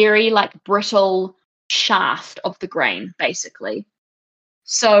very like brittle shaft of the grain, basically.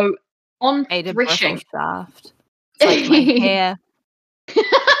 So on threshing, shaft. It's like my hair.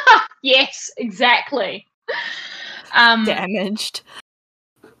 Yes, exactly. Damaged.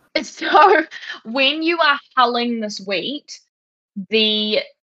 So when you are hulling this wheat,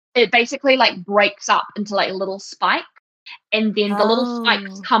 it basically like breaks up into like little spikes, and then the little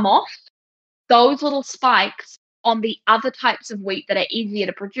spikes come off. Those little spikes on the other types of wheat that are easier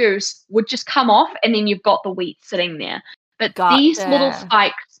to produce would just come off, and then you've got the wheat sitting there. But these little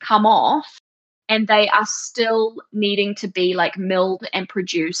spikes come off, and they are still needing to be like milled and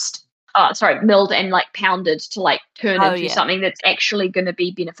produced. Milled and like pounded to like turn into something that's actually going to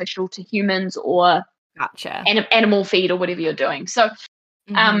be beneficial to humans or animal feed or whatever you're doing. So,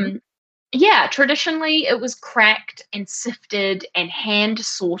 traditionally it was cracked and sifted and hand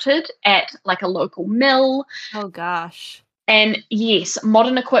sorted at like a local mill. Oh gosh. And yes,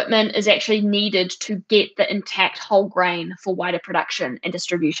 modern equipment is actually needed to get the intact whole grain for wider production and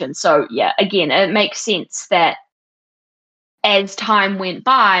distribution. So yeah, again, it makes sense that as time went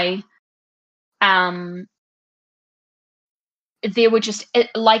by, there were just,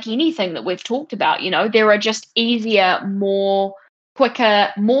 like anything that we've talked about, there are just easier, more quicker,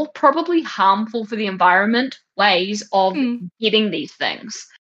 more probably harmful for the environment ways of getting these things.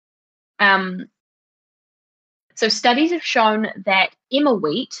 So studies have shown that Emma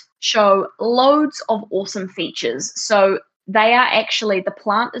wheat show loads of awesome features. So the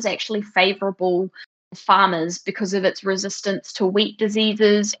plant is actually favorable for farmers because of its resistance to wheat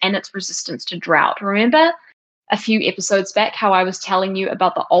diseases and its resistance to drought. Remember a few episodes back how I was telling you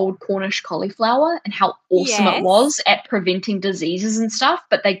about the old Cornish cauliflower and how awesome it was at preventing diseases and stuff,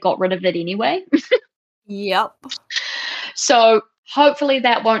 but they got rid of it anyway? Yep. So hopefully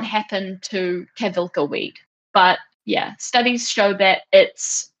that won't happen to Kavilka wheat. But yeah, studies show that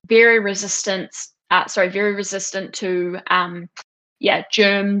it's very resistant to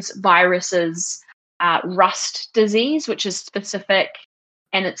germs, viruses, rust disease, which is specific,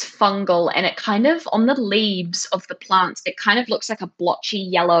 and it's fungal, and it kind of, on the leaves of the plants, it kind of looks like a blotchy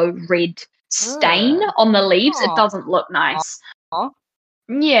yellow red stain on the leaves. It doesn't look nice.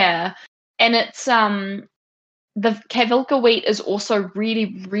 Yeah. And it's the Kavilka wheat is also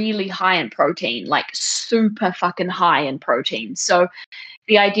really, really high in protein, like super fucking high in protein. So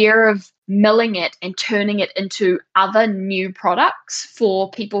the idea of milling it and turning it into other new products for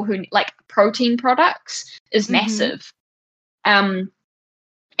people who like protein products is massive. And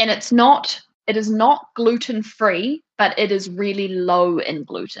it is not gluten-free, but it is really low in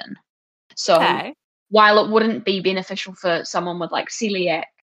gluten. So while it wouldn't be beneficial for someone with like celiac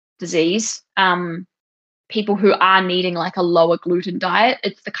disease, people who are needing like a lower gluten diet,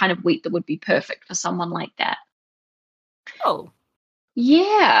 it's the kind of wheat that would be perfect for someone like that. Oh.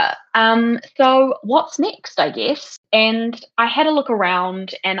 Yeah. So what's next, I guess? And I had a look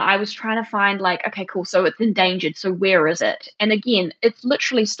around and I was trying to find like, okay, cool. So it's endangered. So where is it? And again, it's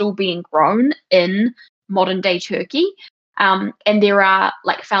literally still being grown in modern day Turkey. And there are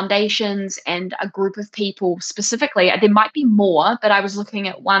like foundations and a group of people specifically, there might be more, but I was looking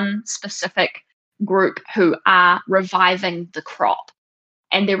at one specific group who are reviving the crop.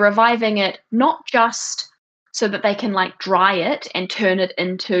 And they're reviving it not just so that they can like dry it and turn it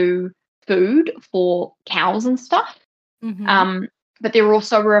into food for cows and stuff. Mm-hmm. But they're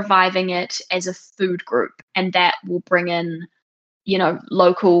also reviving it as a food group, and that will bring in,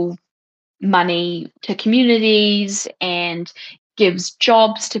 local money to communities and gives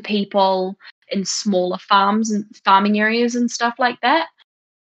jobs to people in smaller farms and farming areas and stuff like that.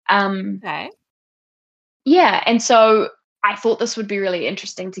 Okay. Yeah, and so I thought this would be really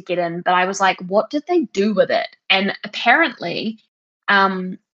interesting to get in, but I was like, what did they do with it? And apparently,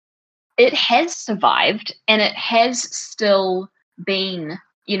 um, it has survived and it has still been,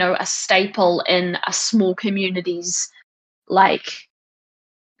 a staple in a small community's like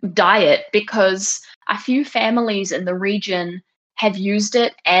diet, because a few families in the region have used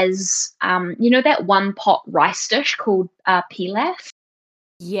it as, that one pot rice dish called pilaf.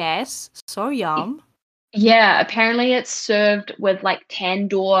 Yes. So yum. Yeah, apparently it's served with like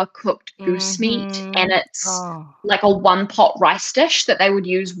tandoor cooked goose meat, and Mm-hmm. it's Oh. like a one pot rice dish that they would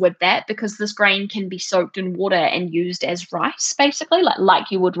use with that, because this grain can be soaked in water and used as rice, basically,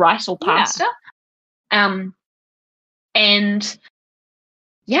 like you would rice or Yeah. pasta. And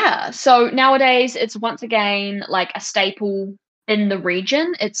yeah, so nowadays it's once again like a staple in the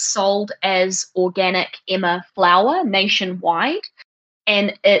region. It's sold as organic Emma flour nationwide,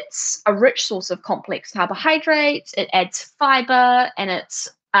 and it's a rich source of complex carbohydrates. It adds fiber, and it's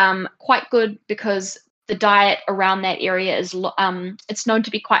quite good because the diet around that area is it's known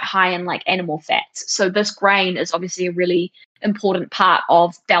to be quite high in like animal fats. So this grain is obviously a really important part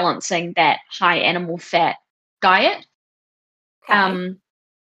of balancing that high animal fat diet. Okay.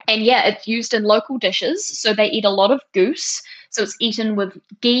 And yeah, it's used in local dishes. So they eat a lot of goose. So it's eaten with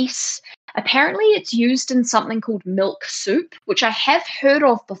geese. Apparently, it's used in something called milk soup, which I have heard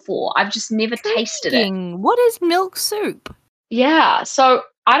of before. I've just never tasted it. Intriguing. What is milk soup? Yeah. So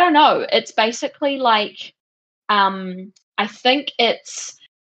I don't know. It's basically like, I think it's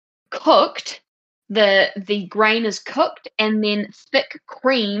cooked. The grain is cooked, and then thick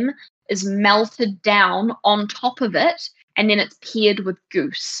cream is melted down on top of it, and then it's paired with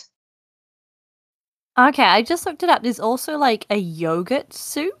goose. Okay, I just looked it up. There's also like a yogurt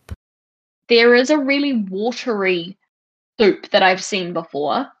soup. There is a really watery soup that I've seen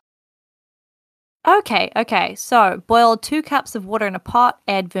before. Okay. So boil 2 cups of water in a pot,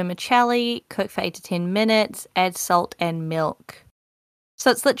 add vermicelli, cook for 8 to 10 minutes, add salt and milk.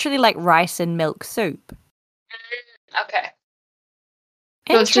 So it's literally like rice and milk soup. Okay.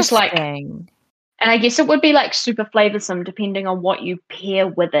 So it's just like, Interesting. and I guess it would be like super flavorsome depending on what you pair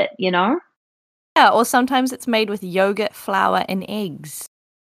with it, you know? Yeah, or sometimes it's made with yogurt, flour, and eggs.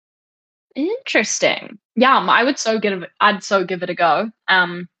 Interesting. Yum. I'd so give it a go.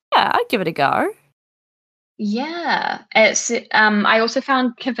 Yeah, I'd give it a go. Yeah. It's I also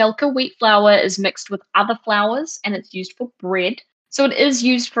found Kavelka wheat flour is mixed with other flours and it's used for bread. So it is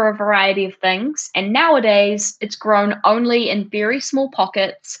used for a variety of things. And nowadays it's grown only in very small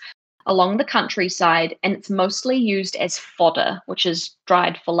pockets along the countryside, and it's mostly used as fodder, which is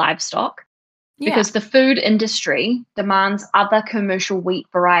dried for livestock. Yeah. Because the food industry demands other commercial wheat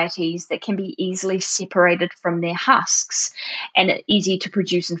varieties that can be easily separated from their husks and easy to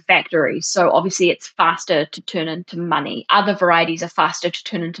produce in factories. So obviously it's faster to turn into money. Other varieties are faster to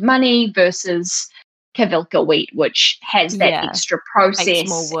turn into money versus Kavilka wheat, which has that Yeah, extra takes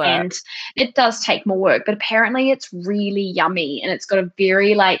more process, work. and it does take more work. But apparently it's really yummy, and it's got a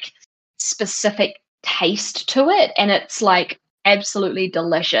very like specific taste to it, and it's like absolutely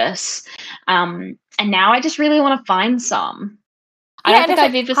delicious. And now I just really want to find some. I Yeah, don't and think if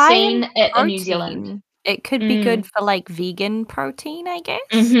I've it's ever high in seen it in New Zealand. protein, it could be Mm. good for like vegan protein, I guess.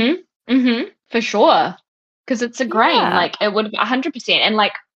 For sure. Because it's a grain, Yeah. like it would 100%. And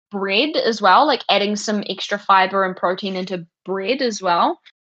like bread as well, like adding some extra fiber and protein into bread as well.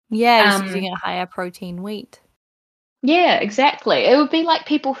 Yeah, just Um, using a higher protein wheat. yeah, exactly. It would be like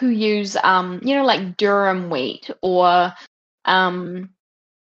people who use, like durum wheat, or um,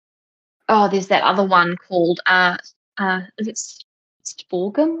 oh, there's that other one called is it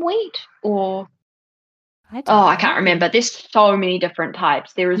sorghum wheat, or I oh, don't I can't know. remember. There's so many different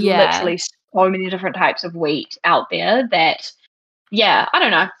types. There is Yeah. literally so many different types of wheat out there that, yeah, I don't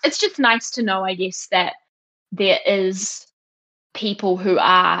know. It's just nice to know, I guess, that there is people who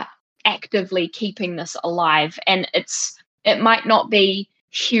are actively keeping this alive, and it might not be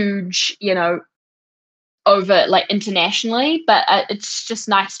huge, over like internationally, but it's just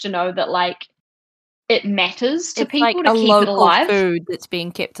nice to know that like it matters to It's like people to a keep it local alive. food that's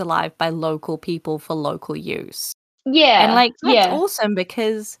being kept alive by local people for local use. And Yeah, like that's yeah, awesome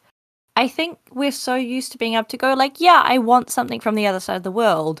because I think we're so used to being able to go like, yeah, I want something from the other side of the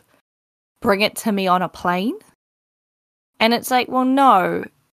world. bring it to me on a plane. And it's like, well, no.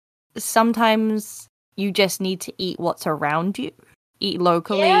 Sometimes you just need to eat what's around you. Eat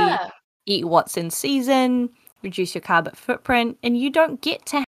locally, eat what's in season, reduce your carbon footprint, and you don't get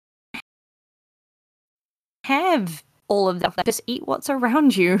to have all of that. Just eat what's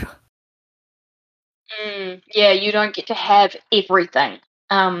around you. Yeah, you don't get to have everything.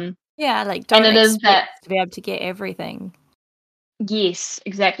 Yeah, like don't and it is expect to be able to get everything. Yes,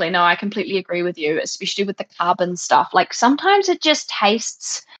 exactly. No, I completely agree with you, especially with the carbon stuff. Like sometimes it just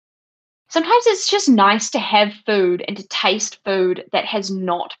tastes. Sometimes it's just nice to have food and to taste food that has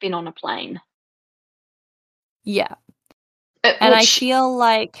not been on a plane. Yeah. And I feel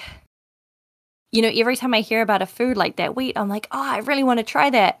like, every time I hear about a food like that, wheat, I'm like, oh, I really want to try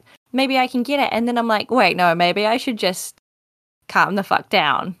that. Maybe I can get it. And then I'm like, wait, no, maybe I should just calm the fuck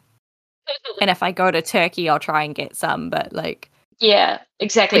down. And if I go to Turkey, I'll try and get some. But like, yeah,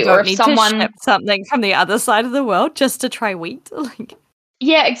 exactly. I don't need to ship something from the other side of the world just to try wheat. Like,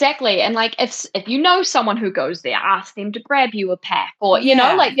 yeah, exactly. And like if you know someone who goes there, ask them to grab you a pack, or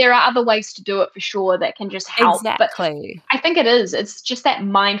like there are other ways to do it for sure that can just help. Exactly. But I think it's just that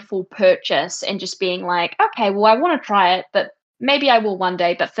mindful purchase and just being like, okay, well, I want to try it, but maybe I will one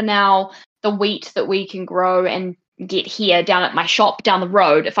day. But for now, the wheat that we can grow and get here down at my shop down the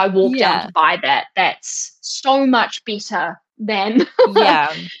road, if I walk down to buy that, that's so much better than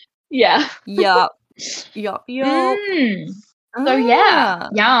Yup. So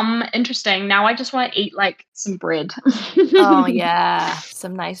yum, interesting. Now I just want to eat like some bread. Oh yeah,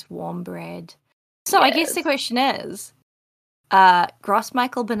 some nice warm bread. So I guess the question is,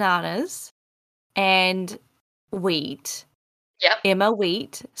 Grossmichael bananas and wheat. Yep. Emma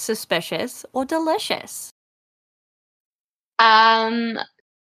wheat, suspicious or delicious?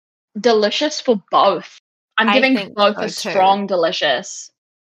 Delicious for both. I'm giving both a strong delicious.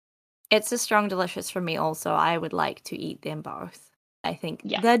 It's a strong delicious for me also. I would like to eat them both. I think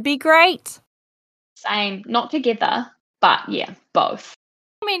that'd be great. Same. Not together, but both.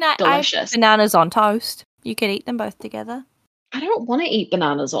 I mean, delicious. Bananas on toast. You could eat them both together. I don't want to eat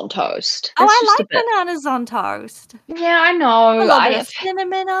bananas on toast. I like bananas on toast. Yeah, I know. A little bit of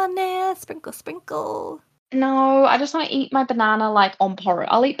cinnamon on there. Sprinkle, sprinkle. No, I just want to eat my banana like on porridge.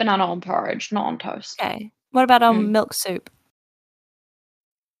 I'll eat banana on porridge, not on toast. Okay. What about on milk soup?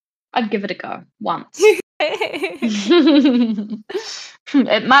 I'd give it a go once. It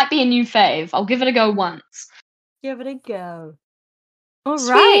might be a new fave. I'll give it a go once. Give it a go. All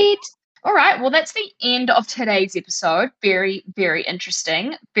Sweet. Right. All right. Well, that's the end of today's episode. Very, very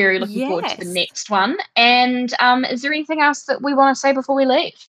interesting. Very looking forward to the next one. And is there anything else that we want to say before we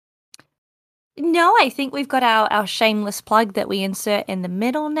leave? No, I think we've got our shameless plug that we insert in the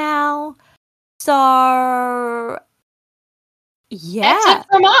middle now. So that's it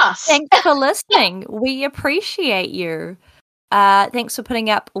from us. Thanks for listening. We appreciate you. Thanks for putting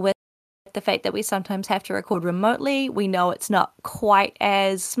up with the fact that we sometimes have to record remotely. We know it's not quite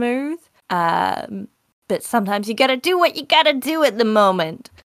as smooth, but sometimes you gotta do what you gotta do at the moment.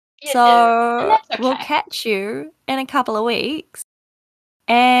 So we'll catch you in a couple of weeks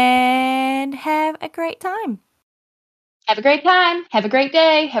and have a great time. Have a great time. Have a great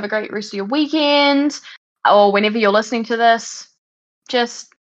day. Have a great rest of your weekend, or whenever you're listening to this.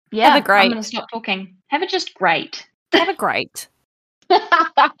 Just have a great. I'm gonna stop talking. Have it just great. Have a great.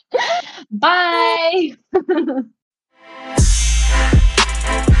 Bye.